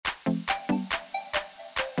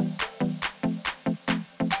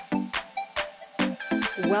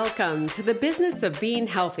Welcome to the Business of Being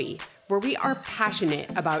Healthy, where we are passionate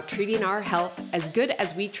about treating our health as good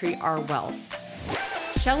as we treat our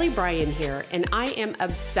wealth. Shelly Bryan here, and I am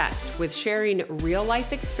obsessed with sharing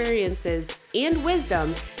real-life experiences and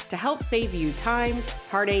wisdom to help save you time,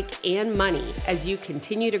 heartache, and money as you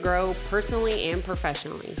continue to grow personally and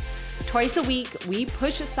professionally. Twice a week, we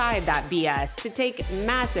push aside that BS to take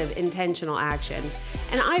massive intentional action.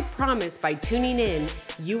 And I promise by tuning in,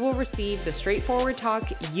 you will receive the straightforward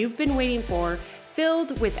talk you've been waiting for,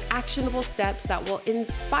 filled with actionable steps that will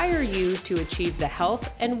inspire you to achieve the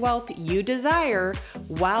health and wealth you desire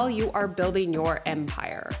while you are building your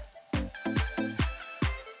empire.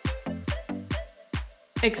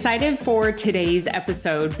 Excited for today's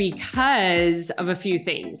episode because of a few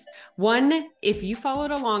things. One, if you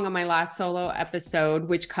followed along on my last solo episode,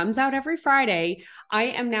 which comes out every Friday, I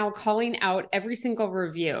am now calling out every single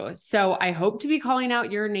review. So I hope to be calling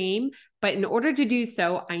out your name, but in order to do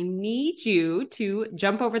so, I need you to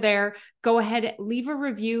jump over there, go ahead, leave a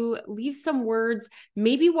review, leave some words,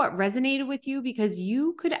 maybe what resonated with you, because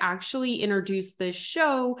you could actually introduce this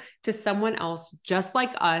show to someone else just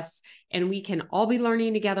like us. And we can all be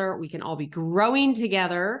learning together. We can all be growing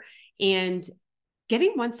together and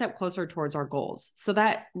getting one step closer towards our goals. So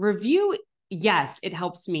that review, yes, it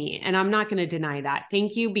helps me. And I'm not going to deny that.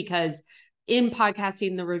 Thank you, because in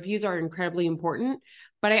podcasting, the reviews are incredibly important.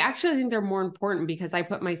 But I actually think they're more important because I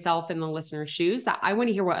put myself in the listener's shoes, that I want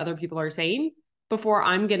to hear what other people are saying before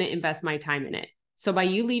I'm going to invest my time in it. So by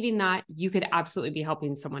you leaving that, you could absolutely be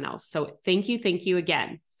helping someone else. So thank you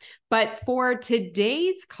again. But for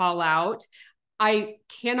today's call out, I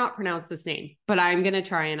cannot pronounce this name, but I'm going to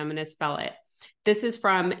try and I'm going to spell it. This is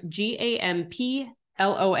from GAMPLOMP.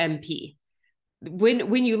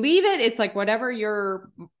 When you leave it, it's like whatever your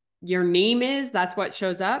name is, that's what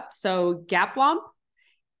shows up. So Gaplomp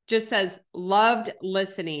just says, loved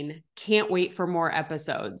listening. Can't wait for more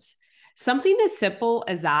episodes. Something as simple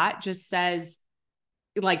as that just says,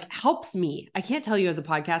 like, helps me. I can't tell you as a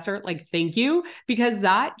podcaster, like, thank you, because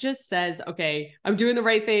that just says, okay, I'm doing the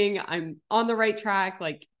right thing. I'm on the right track,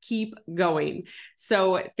 like, keep going.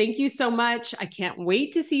 So thank you so much. I can't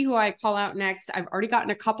wait to see who I call out next. I've already gotten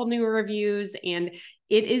a couple new reviews and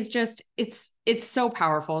it is just, it's so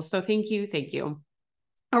powerful. So thank you.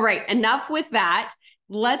 All right. Enough with that.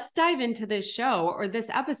 Let's dive into this show or this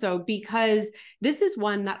episode, because this is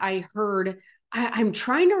one that I heard. I'm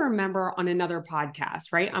trying to remember on another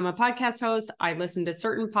podcast, right? I'm a podcast host. I listen to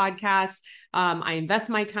certain podcasts. I invest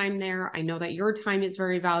my time there. I know that your time is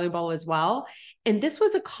very valuable as well. And this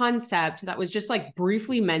was a concept that was just like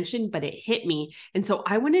briefly mentioned, but it hit me. And so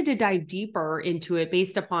I wanted to dive deeper into it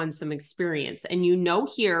based upon some experience. And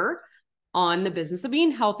here on the Business of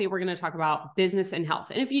Being Healthy, we're going to talk about business and health.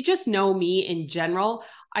 And if you just know me in general,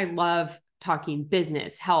 I love talking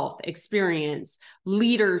business, health, experience,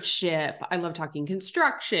 leadership. I love talking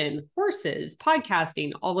construction, horses,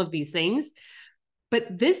 podcasting, all of these things.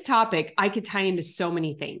 But this topic, I could tie into so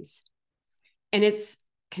many things. And it's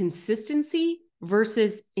consistency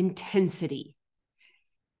versus intensity.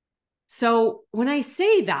 So when I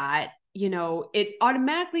say that, it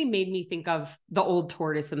automatically made me think of the old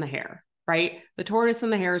tortoise and the hare, right? The tortoise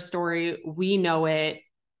and the hare story, we know it.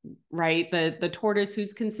 Right? The tortoise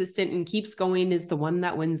who's consistent and keeps going is the one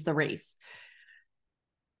that wins the race.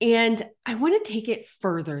 And I want to take it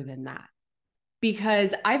further than that,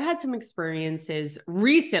 because I've had some experiences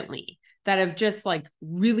recently that have just like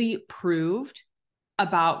really proved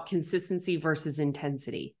about consistency versus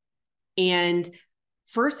intensity. And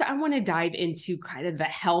first, I want to dive into kind of the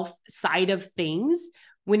health side of things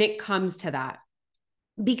when it comes to that,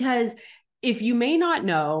 because if you may not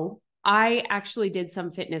know, I actually did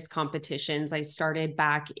some fitness competitions. I started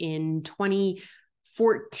back in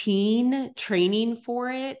 2014 training for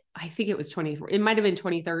it. I think it was it might've been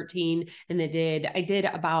 2013. And I did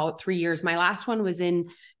about 3 years. My last one was in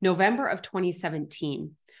November of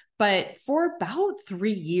 2017. But for about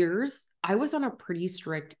 3 years, I was on a pretty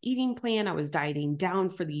strict eating plan. I was dieting down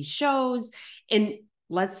for these shows. And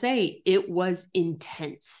let's say it was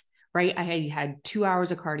intense, right? I had 2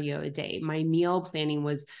 hours of cardio a day. My meal planning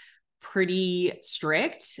was pretty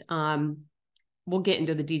strict. We'll get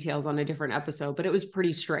into the details on a different episode, but it was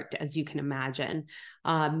pretty strict, as you can imagine.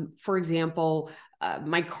 For example,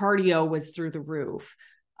 my cardio was through the roof.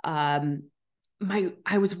 I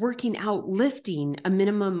was working out, lifting a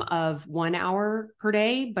minimum of 1 hour per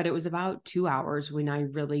day, but it was about 2 hours when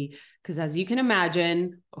because as you can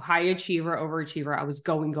imagine, high achiever, overachiever, I was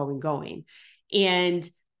going. And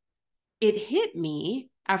it hit me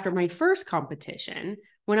after my first competition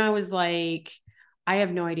when I was like, I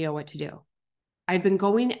have no idea what to do. I've been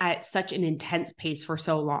going at such an intense pace for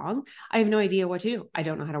so long. I have no idea what to do. I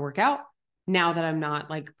don't know how to work out. Now that I'm not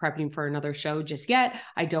like prepping for another show just yet,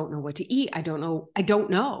 I don't know what to eat. I don't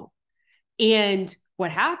know. And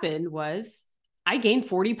what happened was I gained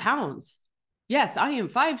 40 pounds. Yes, I am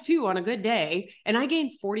 5'2" on a good day. And I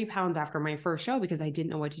gained 40 pounds after my first show because I didn't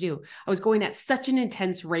know what to do. I was going at such an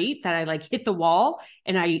intense rate that I like hit the wall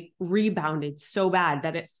and I rebounded so bad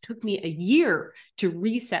that it took me a year to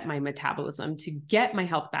reset my metabolism, to get my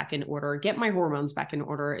health back in order, get my hormones back in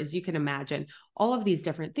order, as you can imagine, all of these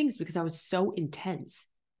different things because I was so intense.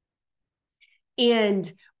 And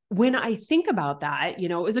when I think about that,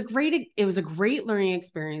 it was a great learning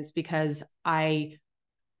experience because I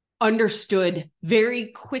understood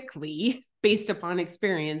very quickly, based upon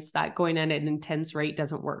experience, that going at an intense rate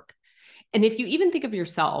doesn't work. And if you even think of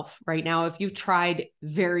yourself right now, if you've tried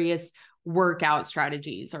various workout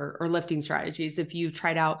strategies or lifting strategies, if you've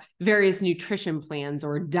tried out various nutrition plans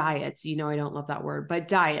or diets, I don't love that word, but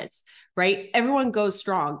diets, right? Everyone goes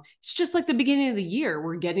strong. It's just like the beginning of the year.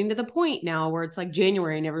 We're getting to the point now where it's like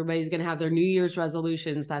January and everybody's going to have their New Year's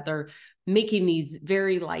resolutions that they're making these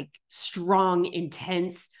very like strong,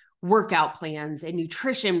 intense workout plans and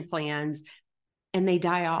nutrition plans, and they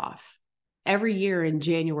die off. Every year in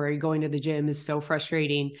January, going to the gym is so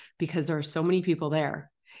frustrating because there are so many people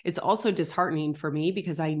there. It's also disheartening for me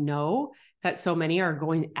because I know that so many are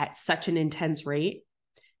going at such an intense rate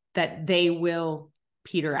that they will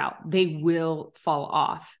peter out. They will fall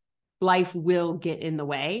off. Life will get in the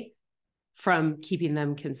way from keeping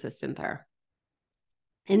them consistent there.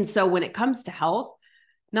 And so when it comes to health,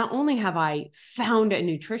 not only have I found a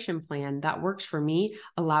nutrition plan that works for me,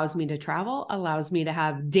 allows me to travel, allows me to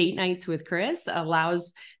have date nights with Chris,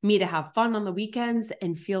 allows me to have fun on the weekends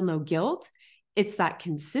and feel no guilt. It's that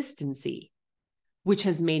consistency, which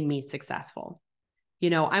has made me successful.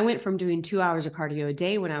 I went from doing 2 hours of cardio a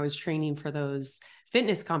day when I was training for those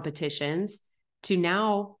fitness competitions to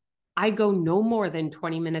now I go no more than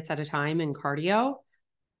 20 minutes at a time in cardio,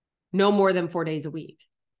 no more than 4 days a week.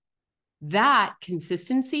 That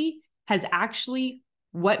consistency has actually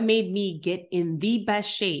what made me get in the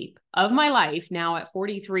best shape of my life now at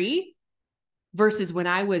 43 versus when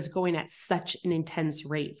I was going at such an intense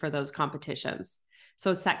rate for those competitions.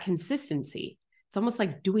 So it's that consistency. It's almost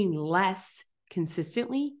like doing less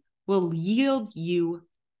consistently will yield you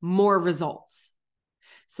more results.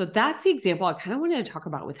 So that's the example I kind of wanted to talk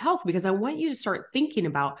about with health, because I want you to start thinking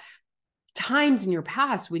about times in your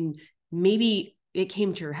past when maybe it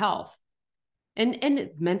came to your health.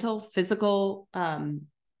 And mental, physical,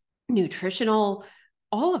 nutritional,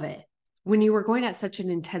 all of it. When you were going at such an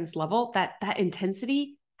intense level, that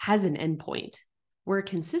intensity has an endpoint where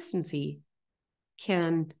consistency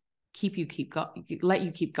can let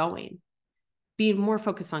you keep going. Being more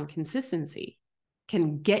focused on consistency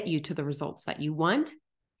can get you to the results that you want,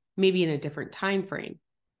 maybe in a different time frame,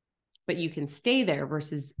 but you can stay there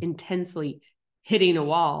versus intensely hitting a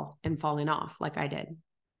wall and falling off like I did.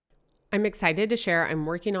 I'm excited to share I'm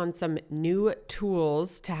working on some new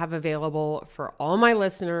tools to have available for all my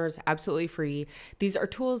listeners, absolutely free. These are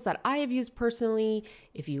tools that I have used personally.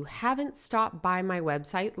 If you haven't stopped by my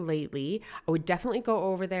website lately, I would definitely go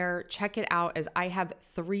over there, check it out, as I have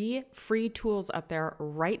 3 free tools up there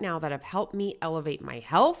right now that have helped me elevate my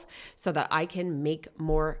health so that I can make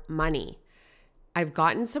more money. I've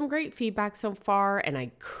gotten some great feedback so far, and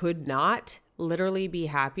I could not literally be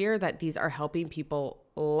happier that these are helping people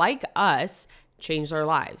like us change their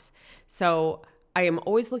lives. So I am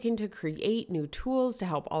always looking to create new tools to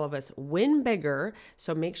help all of us win bigger.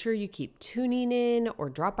 So make sure you keep tuning in or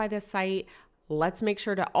drop by the site. Let's make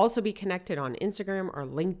sure to also be connected on Instagram or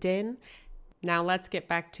LinkedIn. Now let's get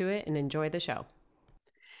back to it and enjoy the show.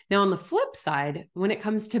 Now on the flip side, when it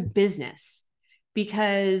comes to business,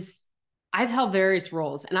 because I've held various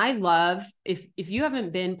roles, and I love, if you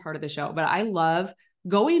haven't been part of the show, but I love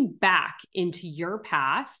going back into your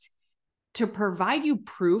past to provide you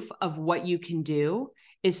proof of what you can do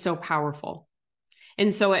is so powerful.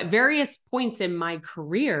 And so at various points in my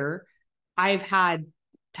career, I've had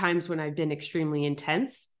times when I've been extremely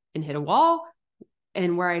intense and hit a wall,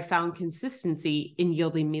 and where I found consistency in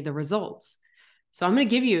yielding me the results. So I'm going to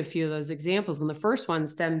give you a few of those examples. And the first one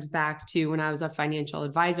stems back to when I was a financial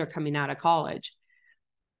advisor coming out of college.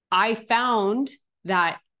 I found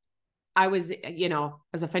that I was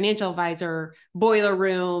a financial advisor, boiler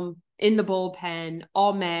room, in the bullpen,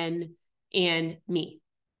 all men and me.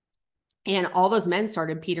 And all those men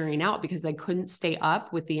started petering out because they couldn't stay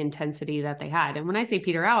up with the intensity that they had. And when I say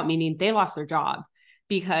peter out, meaning they lost their job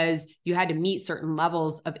because you had to meet certain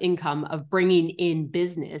levels of income of bringing in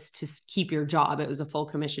business to keep your job. It was a full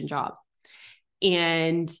commission job.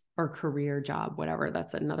 or career job, whatever.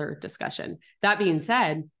 That's another discussion. That being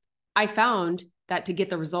said, I found that to get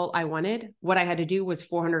the result I wanted, what I had to do was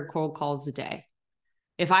 400 cold calls a day.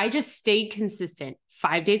 If I just stayed consistent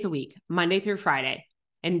 5 days a week, Monday through Friday,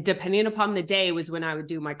 and depending upon the day was when I would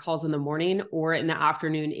do my calls in the morning or in the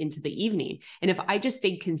afternoon into the evening. And if I just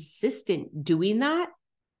stayed consistent doing that,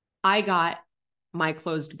 I got my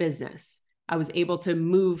closed business. I was able to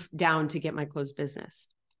move down to get my closed business.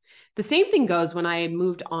 The same thing goes when I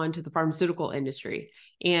moved on to the pharmaceutical industry,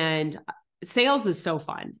 and sales is so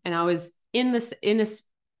fun. And I was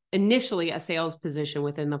initially a sales position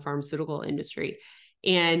within the pharmaceutical industry.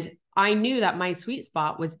 And I knew that my sweet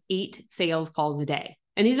spot was 8 sales calls a day.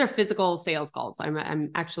 And these are physical sales calls.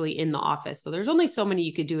 I'm actually in the office. So there's only so many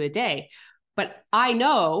you could do a day. But I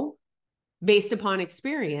know, based upon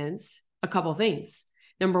experience, a couple things.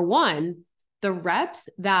 Number one, the reps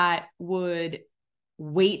that would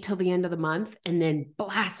wait till the end of the month and then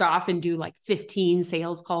blast off and do like 15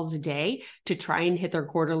 sales calls a day to try and hit their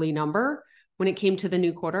quarterly number, when it came to the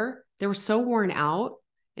new quarter, they were so worn out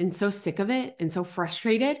and so sick of it and so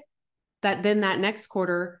frustrated that then that next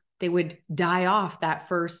quarter, they would die off that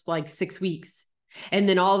first like 6 weeks. And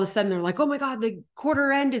then all of a sudden they're like, oh my God, the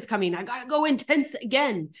quarter end is coming. I got to go intense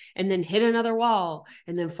again, and then hit another wall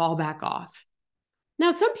and then fall back off.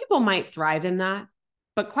 Now, some people might thrive in that,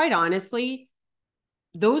 but quite honestly,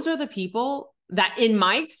 those are the people that, in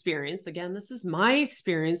my experience, again, this is my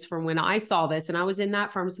experience from when I saw this, and I was in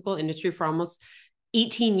that pharmaceutical industry for almost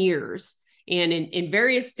 18 years. And in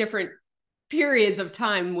various different periods of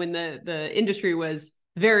time when the industry was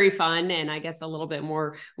very fun and I guess a little bit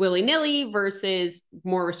more willy-nilly versus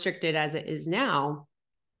more restricted as it is now,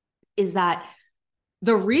 is that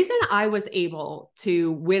the reason I was able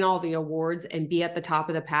to win all the awards and be at the top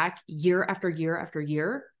of the pack year after year after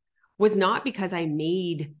year was not because I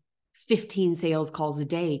made 15 sales calls a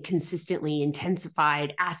day, consistently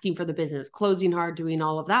intensified, asking for the business, closing hard, doing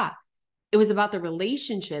all of that. It was about the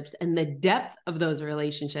relationships and the depth of those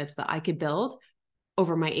relationships that I could build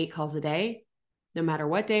over my 8 calls a day, no matter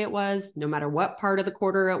what day it was, no matter what part of the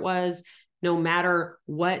quarter it was, no matter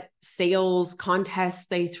what sales contest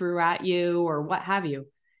they threw at you or what have you.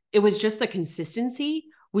 It was just the consistency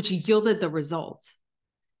which yielded the results.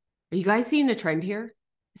 Are you guys seeing a trend here?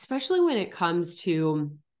 Especially when it comes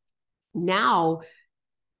to now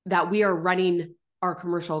that we are running our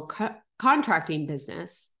commercial contracting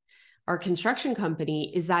business, our construction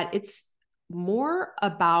company, is that it's more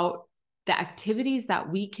about the activities that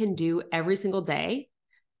we can do every single day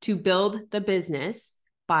to build the business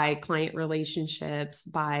by client relationships,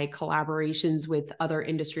 by collaborations with other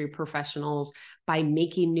industry professionals, by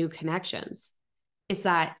making new connections. It's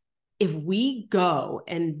that if we go,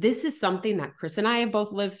 and this is something that Chris and I have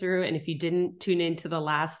both lived through, and if you didn't tune into the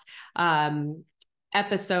last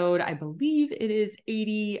episode, I believe it is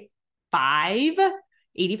 85,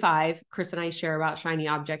 Chris and I share about shiny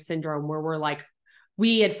object syndrome, where we're like,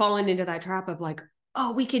 we had fallen into that trap of like,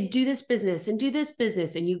 oh, we could do this business and do this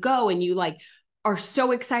business. And you go and you like are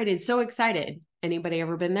so excited, so excited. Anybody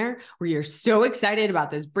ever been there where you're so excited about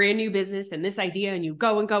this brand new business and this idea, and you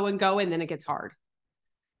go and go and go, and then it gets hard.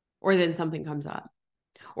 Or then something comes up,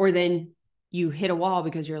 or then you hit a wall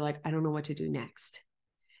because you're like, I don't know what to do next.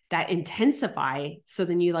 That intensify. So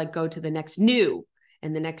then you like go to the next new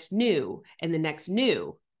and the next new and the next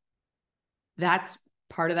new. That's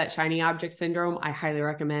part of that shiny object syndrome. I highly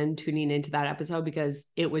recommend tuning into that episode because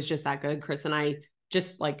it was just that good. Chris and I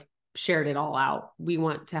just like shared it all out. We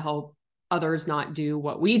want to help others not do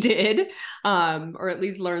what we did, or at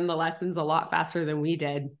least learn the lessons a lot faster than we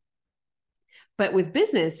did. But with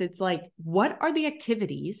business, it's like, what are the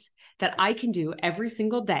activities that I can do every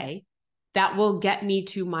single day that will get me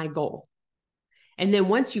to my goal? And then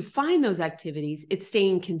once you find those activities, it's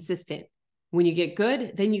staying consistent. When you get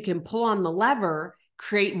good, then you can pull on the lever,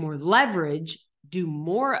 create more leverage, do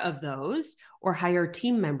more of those, or hire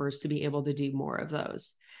team members to be able to do more of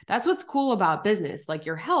those. That's what's cool about business. Like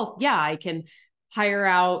your health, yeah, I can hire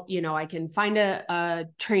out, I can find a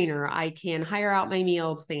trainer. I can hire out my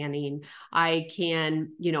meal planning. I can,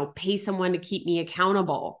 pay someone to keep me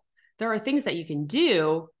accountable. There are things that you can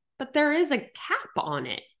do, but there is a cap on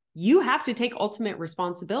it. You have to take ultimate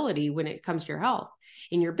responsibility when it comes to your health.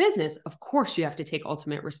 In your business, of course, you have to take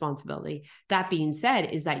ultimate responsibility. That being said,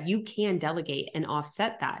 is that you can delegate and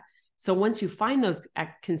offset that. So once you find those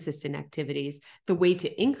consistent activities, the way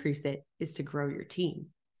to increase it is to grow your team.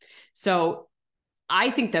 So I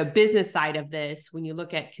think the business side of this, when you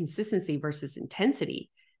look at consistency versus intensity,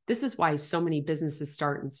 this is why so many businesses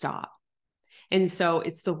start and stop. And so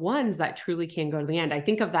it's the ones that truly can go to the end. I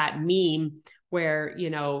think of that meme where, you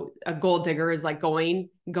know, a gold digger is like going,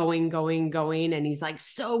 and he's like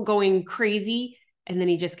so going crazy. And then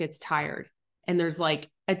he just gets tired. And there's like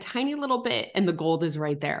a tiny little bit and the gold is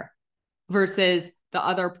right there versus the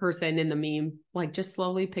other person in the meme, like just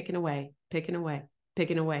slowly picking away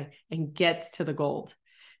and gets to the gold.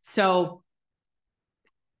 So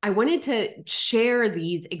I wanted to share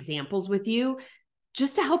these examples with you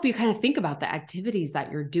just to help you kind of think about the activities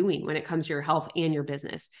that you're doing when it comes to your health and your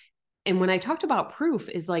business. And when I talked about proof,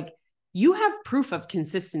 is like you have proof of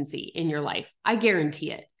consistency in your life. I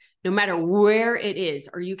guarantee it. No matter where it is,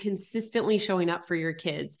 are you consistently showing up for your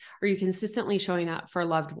kids? Are you consistently showing up for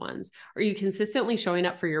loved ones? Are you consistently showing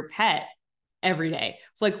up for your pet every day?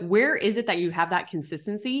 Like, where is it that you have that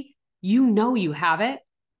consistency? You know you have it.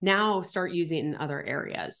 Now start using it in other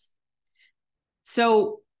areas.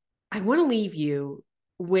 So I want to leave you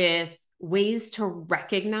with ways to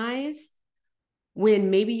recognize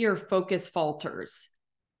when maybe your focus falters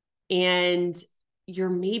and you're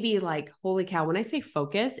maybe like, holy cow, when I say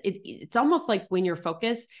focus, it's almost like when your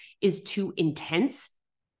focus is too intense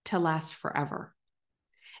to last forever.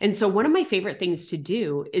 And so one of my favorite things to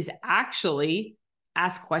do is actually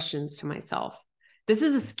ask questions to myself. This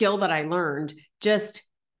is a skill that I learned just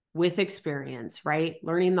with experience, right?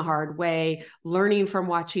 Learning the hard way, learning from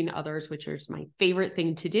watching others, which is my favorite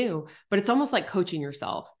thing to do, but it's almost like coaching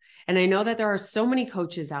yourself. And I know that there are so many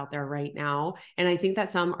coaches out there right now, and I think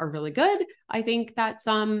that some are really good. I think that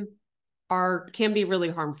some can be really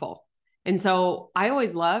harmful. And so I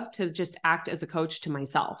always love to just act as a coach to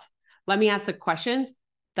myself. Let me ask the questions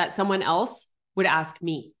that someone else would ask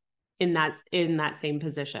me in that same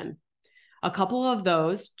position. A couple of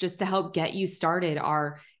those just to help get you started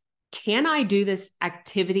are, can I do this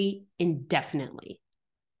activity indefinitely?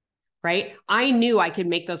 Right? I knew I could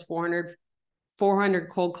make those 400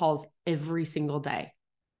 cold calls every single day.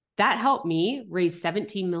 That helped me raise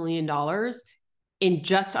 $17 million in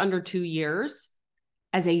just under 2 years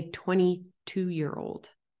as a 22-year-old.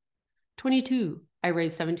 22, I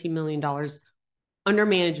raised $17 million under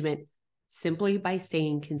management simply by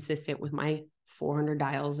staying consistent with my 400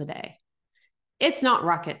 dials a day. It's not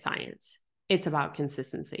rocket science. It's about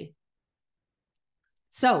consistency.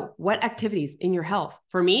 So what activities in your health?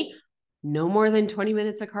 For me, no more than 20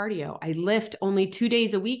 minutes of cardio. I lift only 2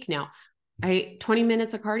 days a week now. 20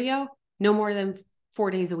 minutes of cardio, no more than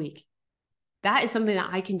 4 days a week. That is something that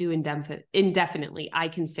I can do indefinitely. I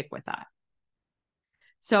can stick with that.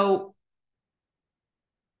 So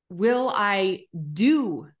will I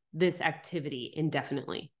do this activity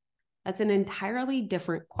indefinitely? That's an entirely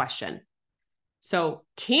different question. So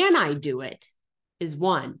can I do it is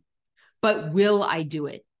one, but will I do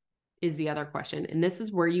it is the other question. And this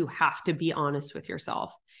is where you have to be honest with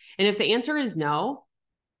yourself. And if the answer is no,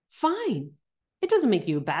 fine. It doesn't make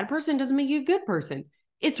you a bad person. It doesn't make you a good person.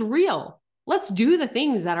 It's real. Let's do the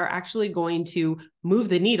things that are actually going to move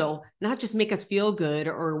the needle, not just make us feel good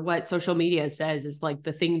or what social media says is like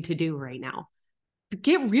the thing to do right now. But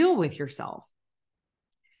get real with yourself.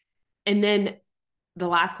 And then the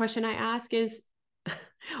last question I ask is,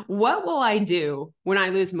 what will I do when I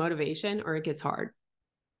lose motivation or it gets hard?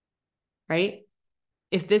 Right?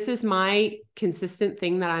 If this is my consistent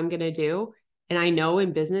thing that I'm going to do, and I know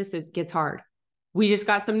in business it gets hard. We just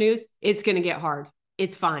got some news. It's going to get hard.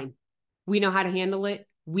 It's fine. We know how to handle it.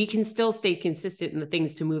 We can still stay consistent in the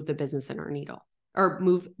things to move the business in our needle or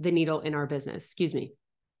move the needle in our business. Excuse me.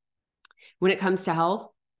 When it comes to health,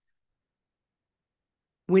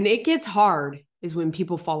 when it gets hard is when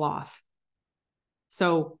people fall off.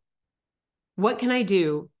 So what can I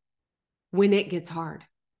do when it gets hard?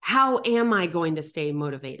 How am I going to stay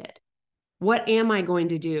motivated? What am I going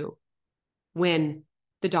to do when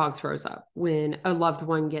the dog throws up, when a loved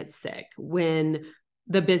one gets sick, when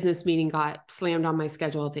the business meeting got slammed on my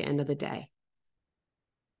schedule at the end of the day?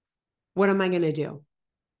 What am I going to do?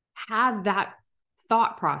 Have that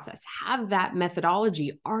thought process, have that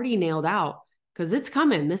methodology already nailed out because it's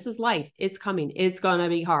coming. This is life. It's coming. It's going to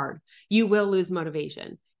be hard. You will lose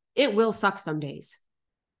motivation. It will suck some days.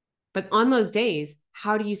 But on those days,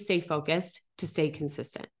 how do you stay focused to stay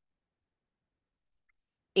consistent?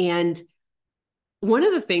 And one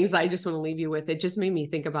of the things that I just want to leave you with, it just made me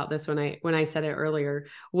think about this when I said it earlier,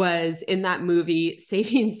 was in that movie,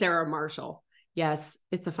 Saving Sarah Marshall. Yes,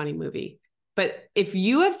 it's a funny movie. But if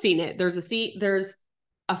you have seen it, there's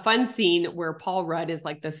a fun scene where Paul Rudd is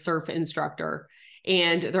like the surf instructor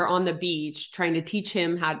and they're on the beach trying to teach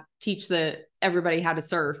everybody how to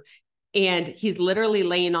surf. And he's literally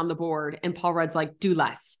laying on the board and Paul Rudd's like, do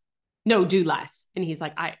less. No, do less. And he's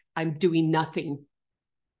like, I'm doing nothing.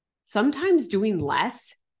 Sometimes doing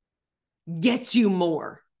less gets you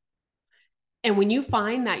more. And when you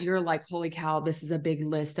find that you're like, holy cow, this is a big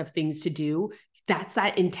list of things to do, that's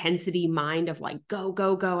that intensity mind of like, go,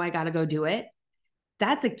 go, go, I got to go do it.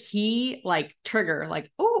 That's a key like trigger,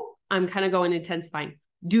 like, oh, I'm kind of going intensifying.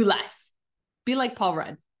 Do less. Be like Paul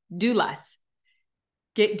Rudd. Do less.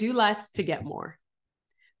 Do less to get more.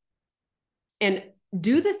 And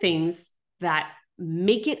do the things that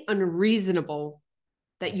make it unreasonable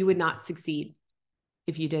that you would not succeed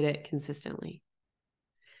if you did it consistently.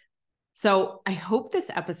 So I hope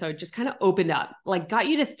this episode just kind of opened up, like got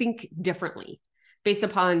you to think differently based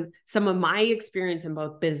upon some of my experience in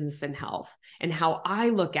both business and health and how I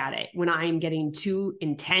look at it when I'm getting too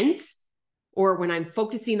intense or when I'm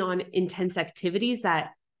focusing on intense activities,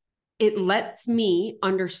 that it lets me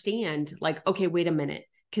understand like, okay, wait a minute.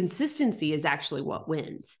 Consistency is actually what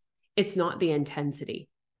wins. It's not the intensity.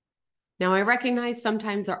 Now, I recognize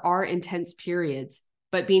sometimes there are intense periods,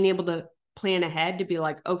 but being able to plan ahead to be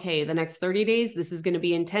like, okay, the next 30 days, this is going to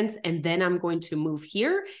be intense. And then I'm going to move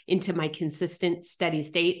here into my consistent, steady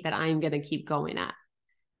state that I'm going to keep going at.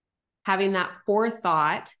 Having that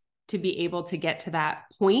forethought to be able to get to that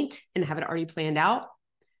point and have it already planned out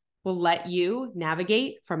will let you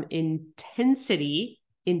navigate from intensity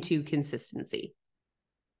into consistency.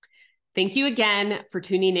 Thank you again for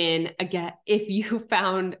tuning in. Again, if you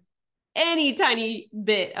found any tiny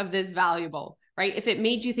bit of this valuable, right? If it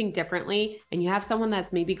made you think differently and you have someone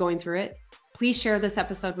that's maybe going through it, please share this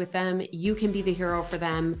episode with them. You can be the hero for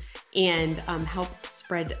them and help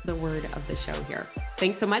spread the word of the show here.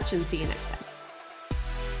 Thanks so much and see you next time.